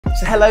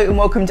So hello and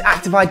welcome to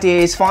Active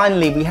Ideas.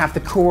 Finally, we have the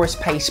Coros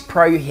Pace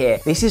Pro here.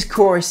 This is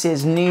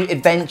Coros's new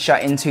adventure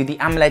into the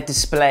AMOLED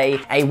display,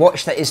 a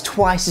watch that is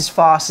twice as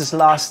fast as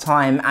last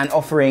time and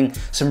offering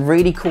some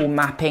really cool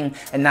mapping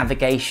and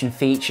navigation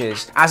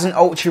features. As an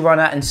ultra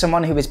runner and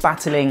someone who is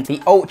battling the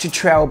Ultra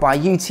Trail by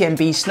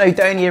UTMB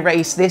Snowdonia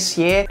race this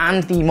year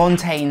and the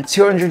Montaigne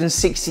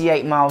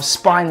 268 mile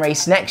spine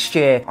race next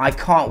year, I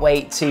can't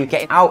wait to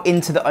get out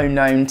into the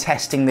unknown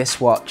testing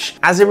this watch.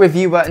 As a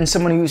reviewer and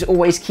someone who's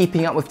always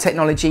keeping up with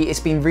technology, it's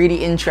been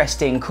really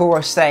interesting.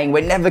 Coros saying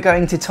we're never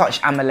going to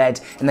touch AMOLED,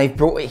 and they've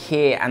brought it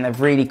here and they've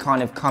really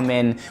kind of come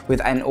in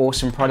with an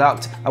awesome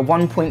product. A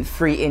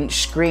 1.3-inch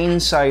screen,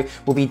 so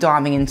we'll be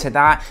diving into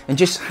that and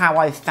just how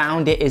I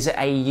found it as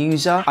a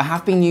user. I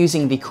have been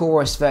using the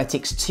Coros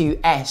Vertix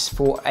 2S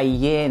for a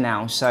year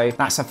now, so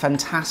that's a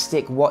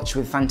fantastic watch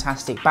with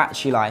fantastic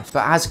battery life.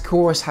 But as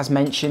Coros has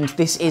mentioned,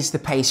 this is the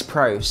Pace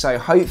Pro, so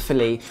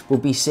hopefully we'll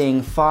be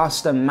seeing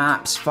faster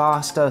maps,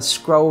 faster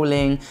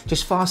scrolling,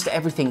 just faster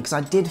everything, because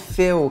I did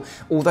feel,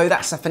 although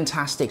that's a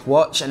fantastic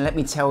watch, and let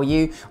me tell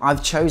you,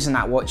 I've chosen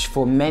that watch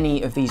for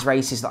many of these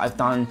races that I've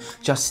done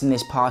just in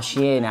this past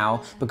year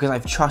now, because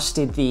I've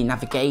trusted the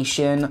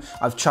navigation,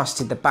 I've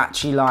trusted the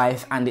battery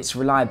life and its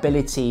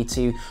reliability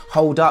to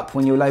hold up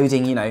when you're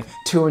loading,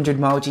 200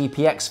 mile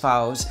GPX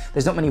files.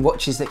 There's not many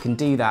watches that can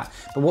do that.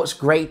 But what's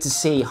great to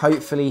see,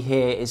 hopefully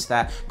here, is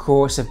that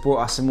Coros have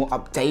brought us a more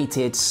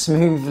updated,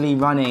 smoothly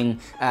running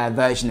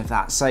version of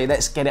that. So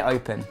let's get it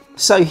open.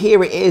 So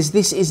here it is.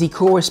 This is the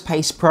Coros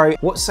Pace Pro.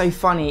 What's so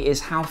funny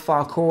is how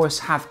far Coros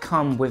have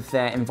come with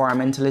their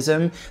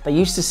environmentalism. They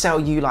used to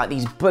sell you like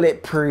these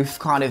bulletproof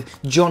kind of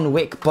John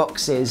Wick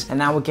boxes, and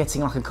now we're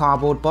getting like a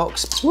cardboard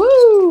box.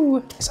 Woo!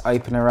 Let's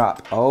open her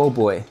up. Oh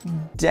boy.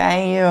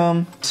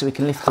 Damn. So we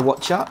can lift the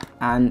watch up,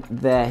 and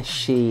there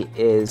she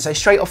is. So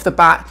straight off the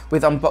bat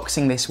with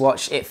unboxing this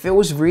watch, it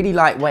feels really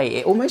lightweight.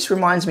 It almost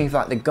reminds me of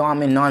like the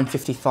Garmin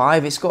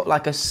 955. It's got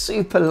like a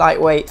super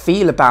lightweight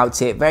feel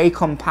about it, very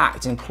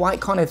compact and quite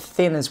kind of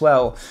thin as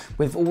well.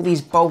 With all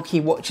these bulky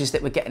watches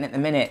that we're getting at the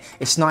minute,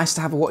 it's nice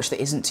to have a watch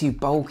that isn't too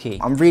bulky.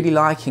 I'm really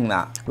liking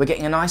that. We're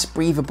getting a nice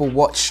breathable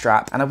watch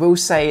strap, and I will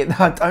say that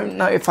I don't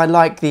know if I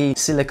like the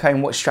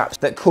silicone watch straps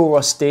that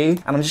Coros do.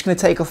 And I'm just going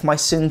to take off my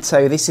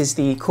Sunto. This is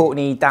the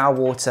Courtney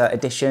Dowwater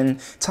edition,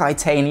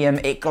 titanium.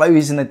 It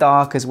glows in the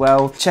dark as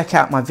well. Check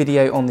out my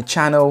video on the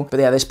channel.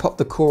 But yeah, let's pop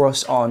the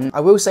Coros on. I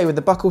will say with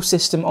the buckle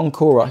system on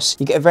Coros,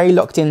 you get a very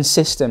locked in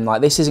system. Like,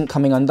 this isn't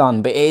coming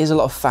undone, but it is a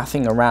lot of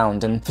faffing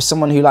around. And for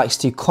someone who likes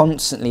to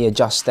constantly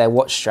adjust their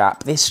watch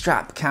strap, this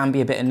strap can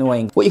be a bit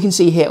annoying. What you can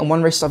see here on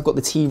one wrist, I've got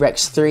the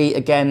T-Rex 3,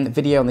 again,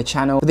 video on the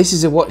channel. But this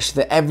is a watch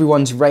that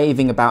everyone's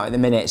raving about at the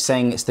minute,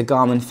 saying it's the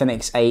Garmin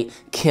Fenix 8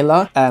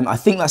 killer. I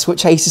think that's what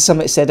Chaser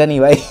Summit said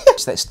anyway.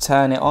 So let's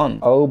turn it on.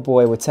 Oh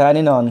boy, we're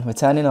turning on, we're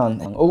turning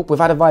on. Oh, we've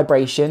had a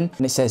vibration,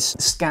 and it says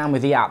scan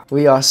with the app.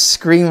 We are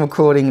screen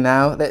recording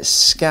now. Let's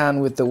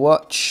scan with the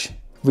watch.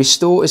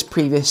 Restore as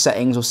previous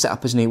settings or set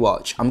up as new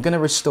watch. I'm going to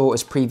restore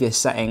as previous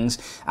settings,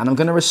 and I'm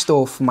going to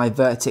restore for my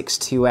Vertix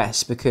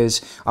 2S because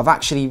I've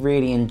actually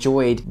really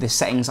enjoyed the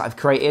settings that I've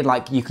created.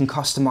 Like, you can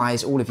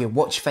customize all of your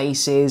watch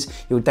faces,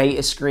 your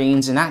data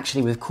screens, and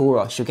actually with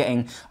Coros you're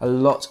getting a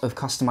lot of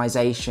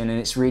customization and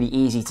it's really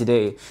easy to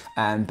do.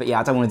 But yeah,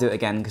 I don't want to do it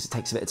again because it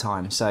takes a bit of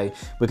time. So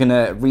we're going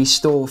to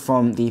restore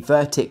from the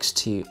Vertix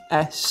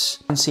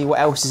 2S and see what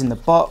else is in the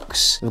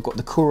box. We've got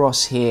the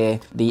Coros here,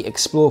 the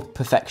Explore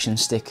Perfection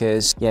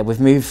stickers. Yeah, we've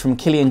moved from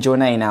Kilian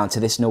Jornet now to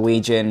this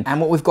Norwegian. And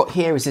what we've got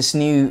here is this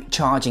new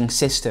charging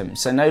system.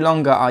 So no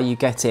longer are you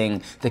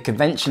getting the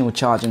conventional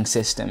charging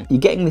system. You're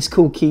getting this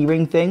cool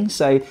keyring thing.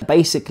 So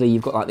basically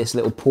you've got like this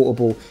little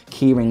portable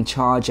keyring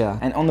charger.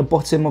 And on the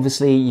bottom,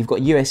 obviously, you've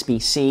got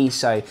USB-C.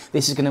 So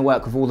this is gonna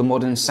work with all the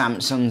modern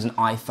Samsungs and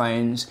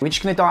iPhones. We're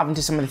just gonna dive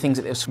into some of the things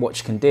that this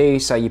watch can do.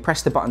 So you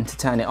press the button to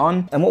turn it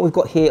on. And what we've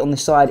got here on the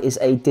side is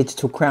a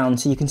digital crown.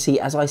 So you can see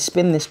as I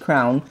spin this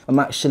crown, I'm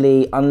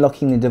actually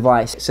unlocking the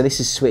device. So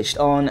this is switched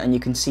on, and you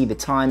can see the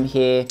time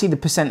here, see the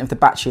percent of the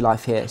battery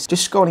life here. So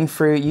just scrolling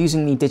through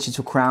using the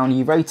digital crown,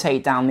 you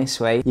rotate down this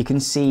way, you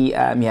can see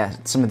yeah,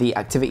 some of the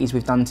activities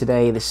we've done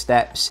today, the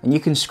steps, and you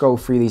can scroll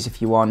through these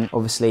if you want.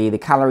 Obviously the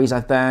calories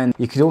I've burned.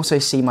 You could also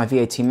see my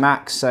VO2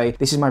 max. So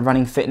this is my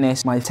running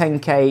fitness, my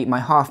 10k, my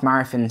half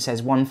marathon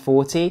says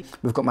 140.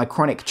 We've got my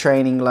chronic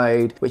training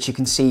load, which you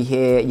can see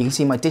here. You can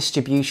see my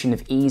distribution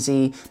of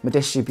easy, my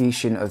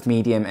distribution of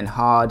medium and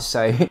hard.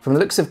 So from the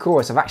looks of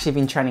Coros, I've actually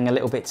been training a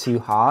little bit too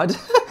hard.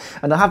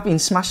 And I have been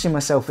smashing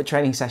myself at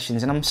training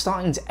sessions and I'm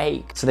starting to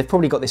ache. So they've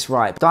probably got this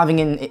right. Diving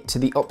in to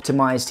the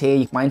optimized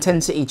here, my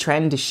intensity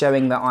trend is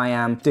showing that I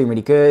am doing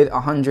really good,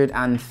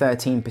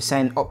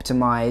 113%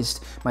 optimized.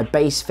 My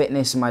base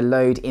fitness and my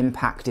load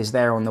impact is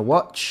there on the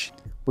watch.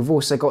 We've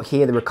also got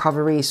here the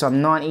recovery, so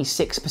I'm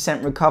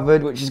 96%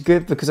 recovered, which is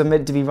good because I'm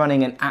meant to be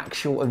running an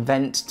actual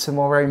event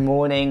tomorrow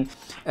morning.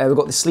 We've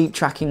got the sleep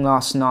tracking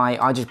last night.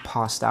 I just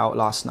passed out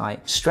last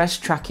night. Stress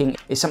tracking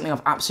is something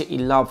I've absolutely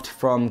loved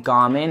from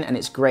Garmin, and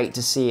it's great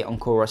to see it on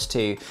Coros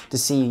too, to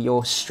see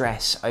your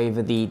stress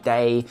over the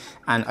day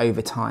and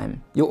over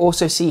time. You'll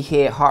also see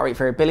here heart rate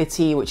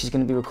variability, which is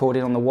going to be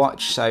recorded on the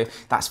watch, so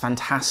that's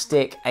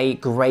fantastic. A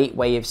great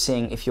way of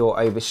seeing if you're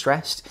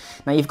overstressed.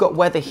 Now you've got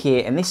weather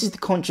here, and this is the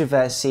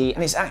controversy,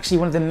 and it's actually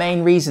one of the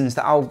main reasons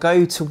that I'll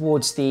go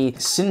towards the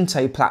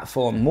Sunto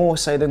platform more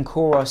so than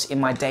Coros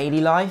in my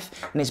daily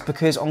life, and it's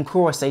because on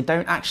Coros they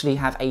don't actually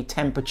have a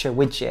temperature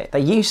widget. They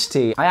used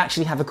to. I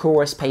actually have a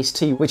Coros Pace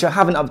 2, which I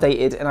haven't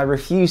updated, and I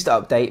refuse to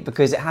update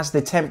because it has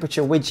the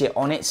temperature widget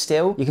on it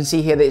still. You can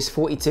see here that it's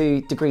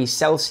 42 degrees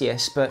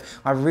Celsius, but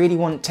I really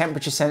want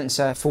temperature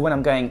sensor for when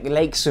I'm going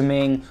lake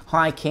swimming,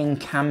 hiking,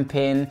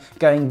 camping,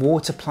 going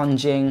water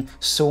plunging,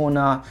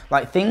 sauna,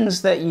 like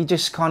things that you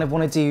just kind of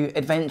want to do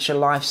adventure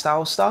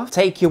lifestyle stuff.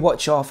 Take your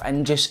watch off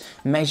and just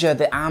measure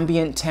the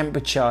ambient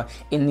temperature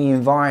in the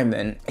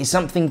environment. It's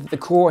something that the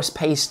Coros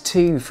Pace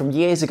 2 from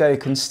years ago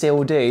can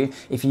still do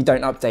if you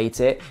don't update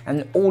it,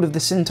 and all of the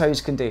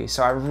Suntos can do.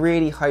 So I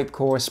really hope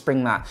Coros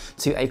bring that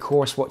to a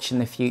Coros watch in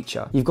the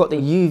future. You've got the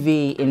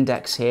UV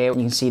index here. You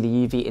can see the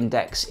UV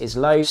index is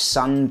low,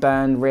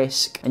 sunburn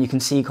risk, and you can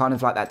see kind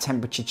of like that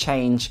temperature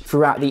change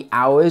throughout the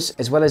hours,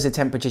 as well as the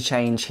temperature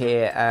change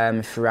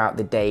here throughout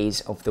the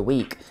days of the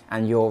week,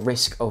 and your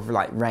risk of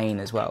like rain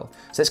as well.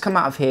 So let's come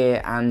out of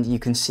here, and you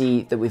can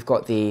see that we've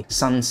got the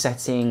sun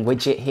setting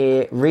widget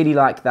here. Really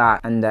like that,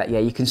 and yeah,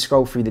 you can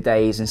scroll through the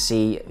days and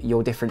see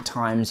your different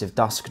times of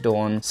dusk,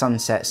 dawn,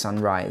 sunset,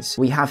 sunrise.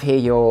 We have here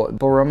your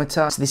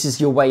barometer. So this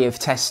is your way of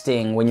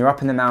testing when you're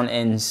up in the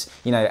mountains,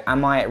 you know,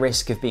 am I at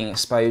risk of being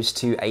exposed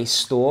to a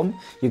storm?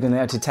 You're going to be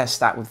able to test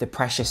that with the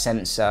pressure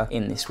sensor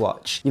in this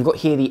watch. You've got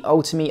here the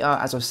altimeter,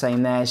 as I was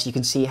saying there, so you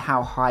can see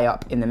how high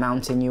up in the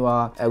mountain you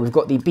are. We've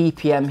got the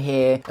BPM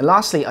here. And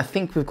lastly, I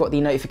think we've got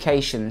the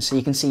notifications. So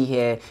you can see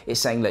here, it's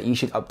saying, look, you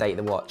should update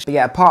the watch. But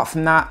yeah, apart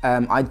from that,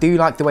 I do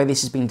like the way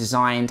this has been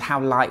designed, how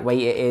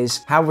lightweight it is,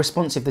 how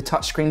responsive the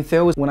touchscreen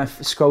feels when I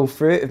scroll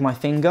through it with my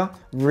finger.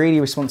 Really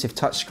responsive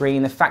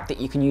touchscreen. The fact that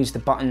you can use the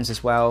buttons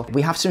as well.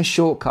 We have some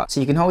shortcuts. So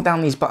you can hold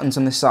down these buttons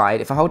on the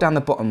side. If I hold down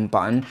the bottom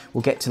button,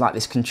 we'll get to like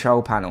this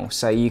control panel.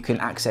 So you can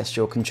access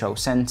your control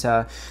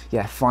center.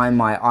 Yeah, find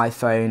my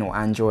iPhone or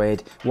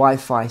Android,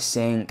 Wi-Fi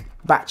sync,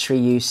 battery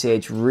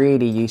usage,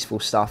 really useful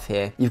stuff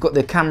here. You've got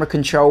the camera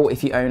control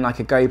if you own like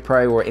a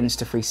GoPro or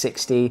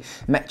Insta360,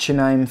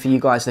 metronome for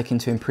you guys looking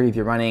to improve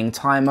your running,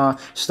 timer,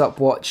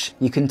 stopwatch,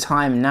 you can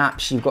time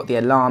naps, you've got the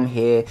alarm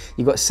here,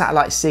 you've got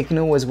satellite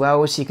signal as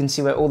well, so you can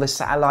see where all the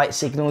satellite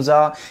signals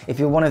are. If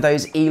you're one of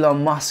those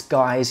Elon Musk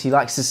guys who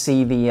likes to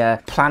see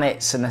the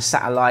planets and the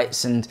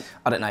satellites, and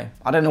I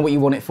don't know what you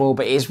want it for,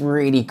 but it is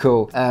really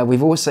cool.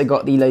 We've also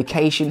got the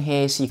location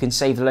here, so you can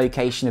save the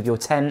location of your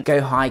tent, go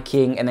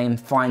hiking, and then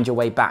find your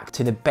way back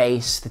to the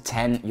base, the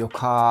tent, your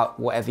car,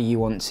 whatever you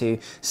want to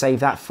save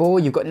that for.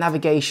 You've got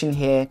navigation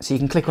here, so you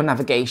can click on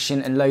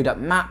navigation and load up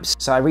maps.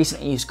 So I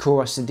recently used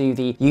Coros to do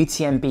the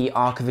UTMB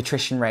Arc of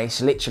Attrition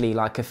race, literally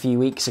like a few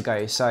weeks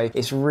ago. So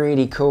it's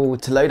really cool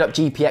to load up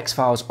GPX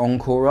files on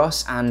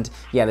Coros, and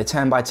yeah, the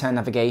turn-by-turn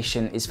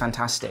navigation is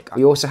fantastic.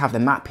 We also have the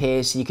map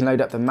here, so you can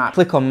load up the map,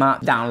 click on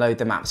map, download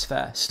the maps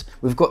first.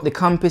 We've got the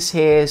compass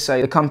here,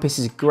 so the compass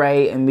is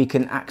great, and we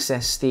can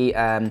access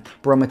the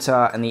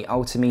barometer and the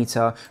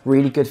altimeter.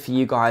 Really good for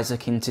you guys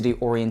looking to do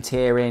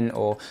orienteering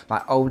or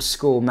like old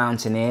school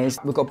mountaineers.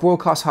 We've got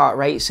broadcast heart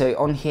rate, so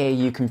on here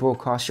you can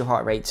broadcast your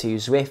heart rate to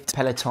Zwift,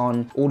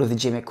 Peloton, all of the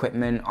gym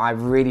equipment. I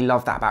really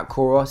love that about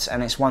Coros,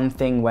 and it's one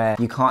thing where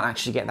you can't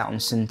actually get that on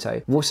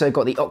Sunto. We've also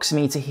got the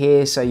oximeter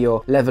here, so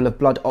your level of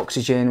blood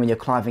oxygen when you're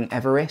climbing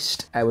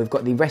Everest. We've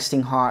got the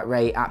resting heart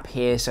rate app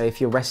here, so if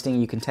you're resting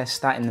you can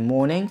test that in the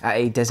morning at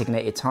a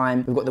designated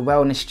time. We've got the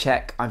wellness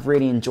check. I've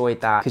really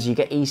enjoyed that because you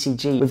get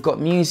ECG. We've got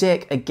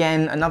music,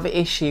 again, another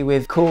issue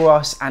with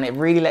Coros, and it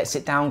really lets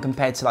it down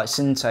compared to like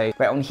Sunto,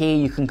 where on here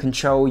you can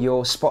control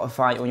your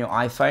Spotify on your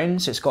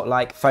iPhone, so it's got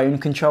like phone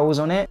controls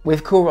on it.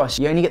 With Coros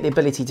you only get the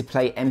ability to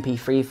play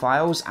MP3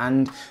 files,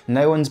 and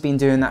no one's been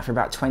doing that for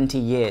about 20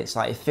 years.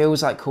 Like, it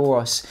feels like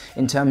Coros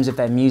in terms of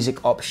their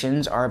music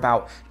options are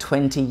about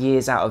 20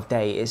 years out of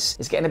date.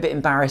 It's getting a bit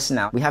embarrassing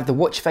now. We have the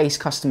watch face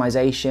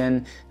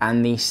customization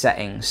and the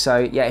settings. So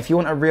yeah, if you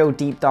want a real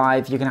deep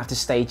dive, you're gonna have to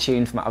stay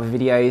tuned for my other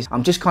videos.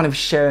 I'm just kind of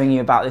showing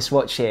you about this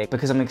watch here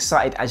because I'm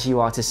excited as you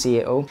are to see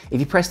it all. If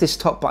you press this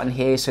top button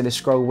here, so the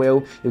scroll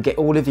wheel, you'll get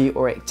all of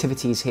your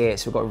activities here.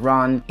 So we've got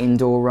run,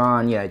 indoor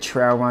run, you know,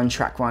 trail run,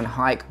 track run,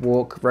 hike,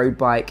 walk, road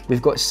bike.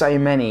 We've got so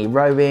many: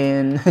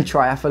 rowing,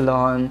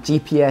 triathlon,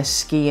 GPS,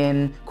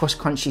 skiing,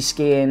 cross-country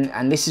skiing,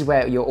 and this is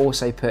where you'll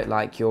also put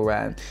like your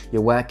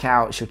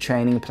workouts, your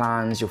training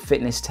plans, your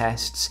fitness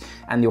tests,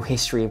 and your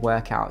history of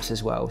workouts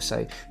as well.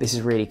 So this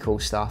is really cool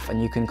stuff,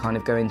 and you can kind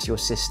of go into your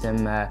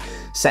system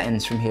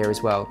settings from here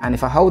as well. And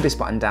if I hold this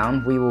button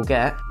down, we will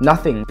get nothing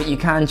nothing, but you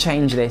can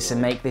change this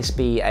and make this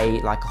be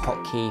like a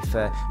hotkey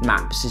for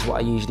maps is what I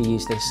usually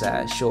use this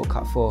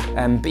shortcut for.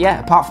 But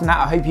yeah, apart from that,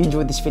 I hope you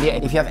enjoyed this video.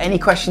 If you have any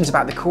questions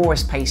about the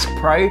Coros Pace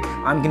Pro,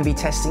 I'm going to be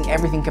testing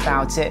everything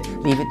about it.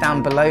 Leave it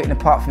down below, and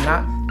apart from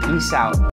that, peace out.